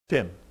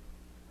Tim.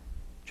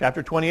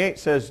 Chapter 28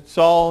 says,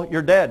 Saul,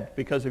 you're dead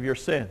because of your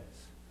sins.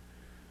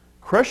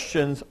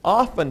 Christians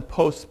often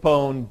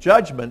postpone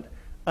judgment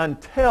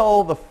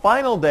until the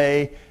final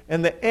day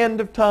and the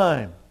end of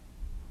time.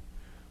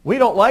 We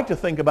don't like to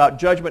think about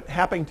judgment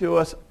happening to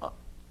us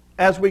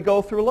as we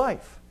go through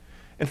life.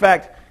 In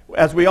fact,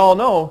 as we all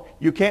know,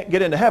 you can't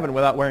get into heaven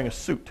without wearing a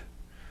suit.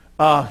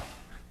 I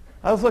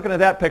was looking at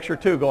that picture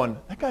too going,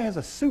 that guy has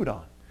a suit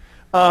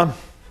on.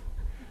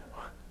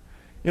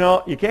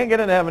 You can't get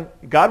into heaven.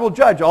 God will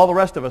judge all the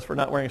rest of us for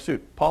not wearing a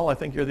suit. Paul, I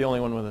think you're the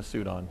only one with a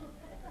suit on.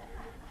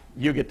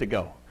 You get to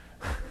go.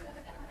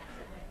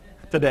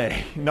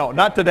 Today. No,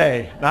 not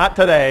today. Not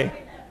today.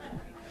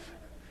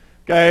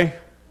 Okay?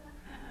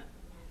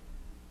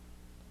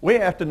 We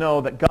have to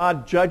know that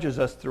God judges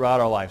us throughout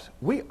our lives.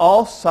 We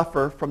all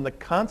suffer from the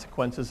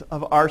consequences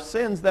of our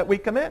sins that we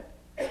commit.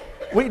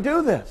 We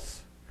do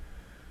this.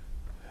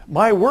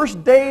 My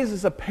worst days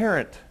as a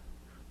parent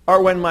are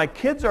when my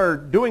kids are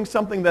doing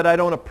something that I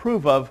don't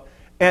approve of,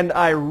 and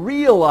I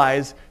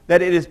realize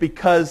that it is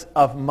because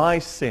of my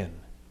sin.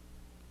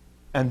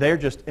 And they're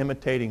just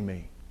imitating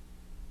me.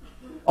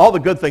 All the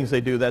good things they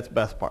do, that's the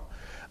best part.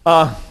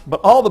 But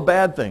all the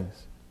bad things,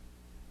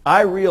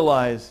 I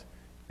realize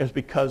is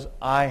because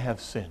I have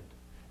sinned.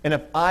 And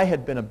if I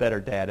had been a better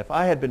dad, if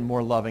I had been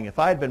more loving, if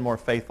I had been more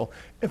faithful,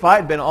 if I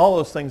had been all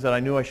those things that I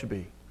knew I should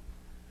be,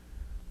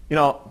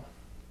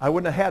 I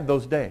wouldn't have had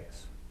those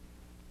days.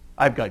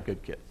 I've got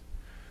good kids.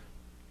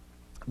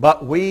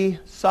 But we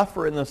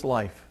suffer in this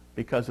life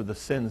because of the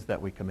sins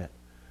that we commit.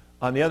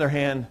 On the other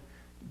hand,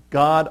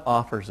 God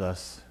offers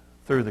us,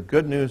 through the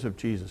good news of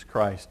Jesus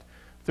Christ,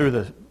 through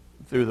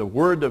the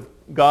Word of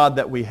God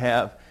that we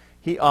have,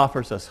 He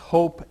offers us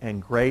hope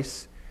and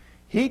grace.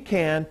 He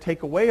can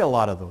take away a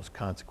lot of those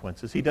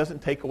consequences. He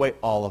doesn't take away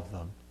all of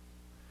them.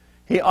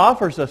 He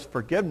offers us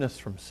forgiveness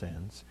from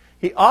sins.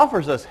 He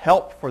offers us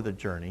help for the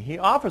journey. He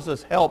offers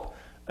us help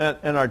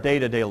in our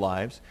day-to-day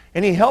lives.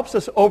 And He helps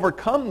us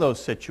overcome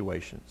those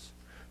situations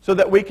so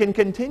that we can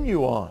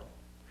continue on.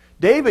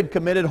 David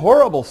committed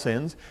horrible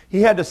sins.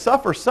 He had to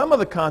suffer some of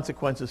the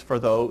consequences for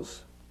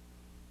those.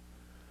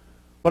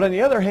 But on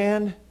the other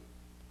hand,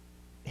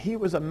 he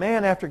was a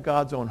man after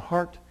God's own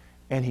heart,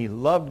 and he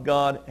loved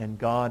God, and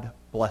God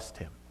blessed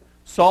him.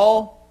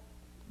 Saul,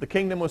 the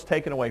kingdom was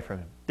taken away from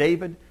him.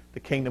 David, the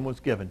kingdom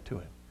was given to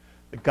him.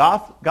 The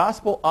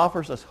gospel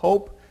offers us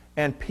hope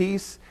and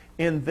peace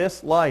in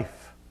this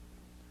life.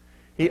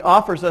 He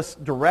offers us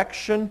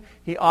direction.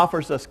 He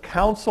offers us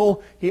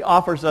counsel. He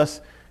offers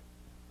us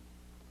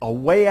a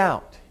way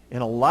out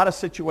in a lot of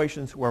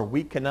situations where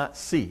we cannot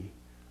see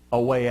a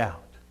way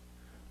out.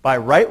 By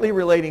rightly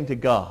relating to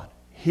God,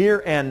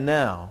 here and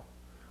now,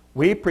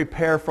 we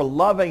prepare for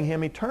loving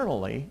Him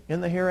eternally in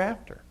the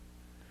hereafter.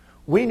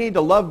 We need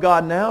to love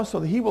God now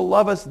so that He will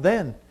love us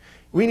then.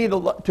 We need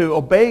to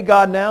obey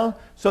God now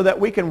so that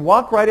we can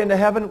walk right into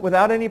heaven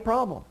without any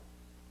problem.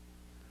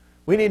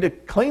 We need to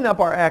clean up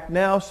our act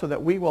now so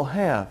that we will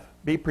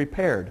be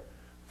prepared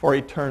for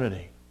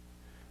eternity.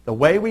 The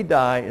way we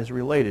die is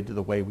related to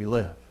the way we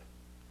live.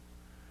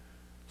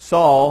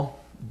 Saul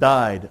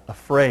died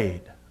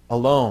afraid,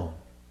 alone,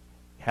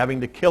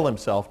 having to kill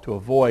himself to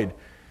avoid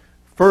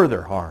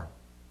further harm.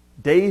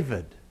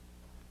 David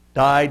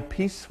died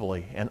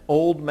peacefully, an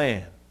old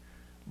man,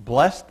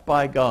 blessed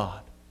by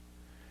God,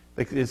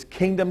 his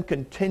kingdom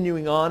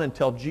continuing on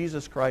until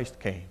Jesus Christ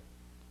came.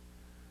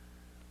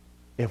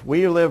 If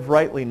we live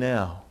rightly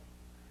now,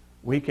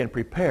 we can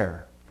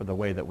prepare for the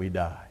way that we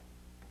die.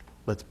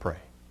 Let's pray.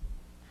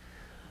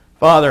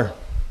 Father,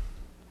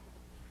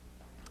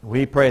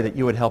 we pray that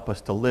you would help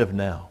us to live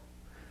now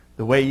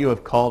the way you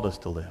have called us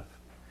to live,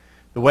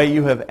 the way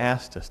you have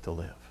asked us to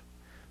live.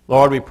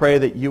 Lord, we pray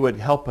that you would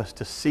help us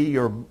to see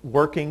your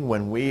working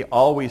when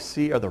all we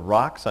see are the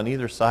rocks on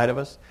either side of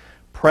us,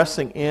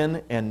 pressing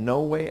in and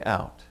no way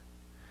out.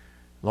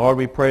 Lord,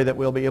 we pray that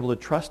we'll be able to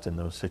trust in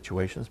those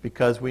situations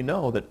because we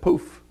know that,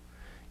 poof,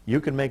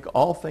 you can make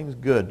all things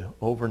good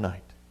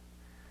overnight.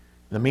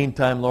 In the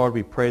meantime, Lord,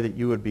 we pray that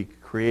you would be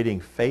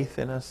creating faith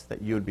in us,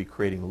 that you would be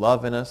creating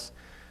love in us,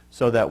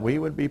 so that we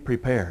would be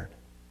prepared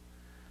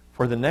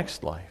for the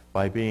next life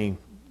by being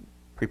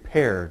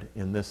prepared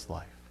in this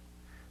life.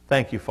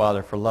 Thank you,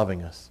 Father, for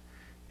loving us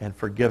and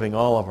forgiving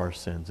all of our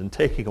sins and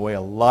taking away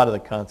a lot of the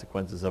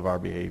consequences of our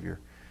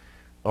behavior.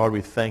 Lord,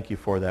 we thank you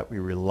for that. We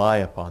rely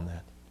upon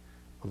that.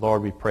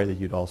 Lord, we pray that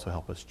you'd also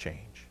help us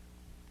change.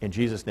 In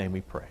Jesus' name we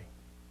pray.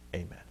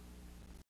 Amen.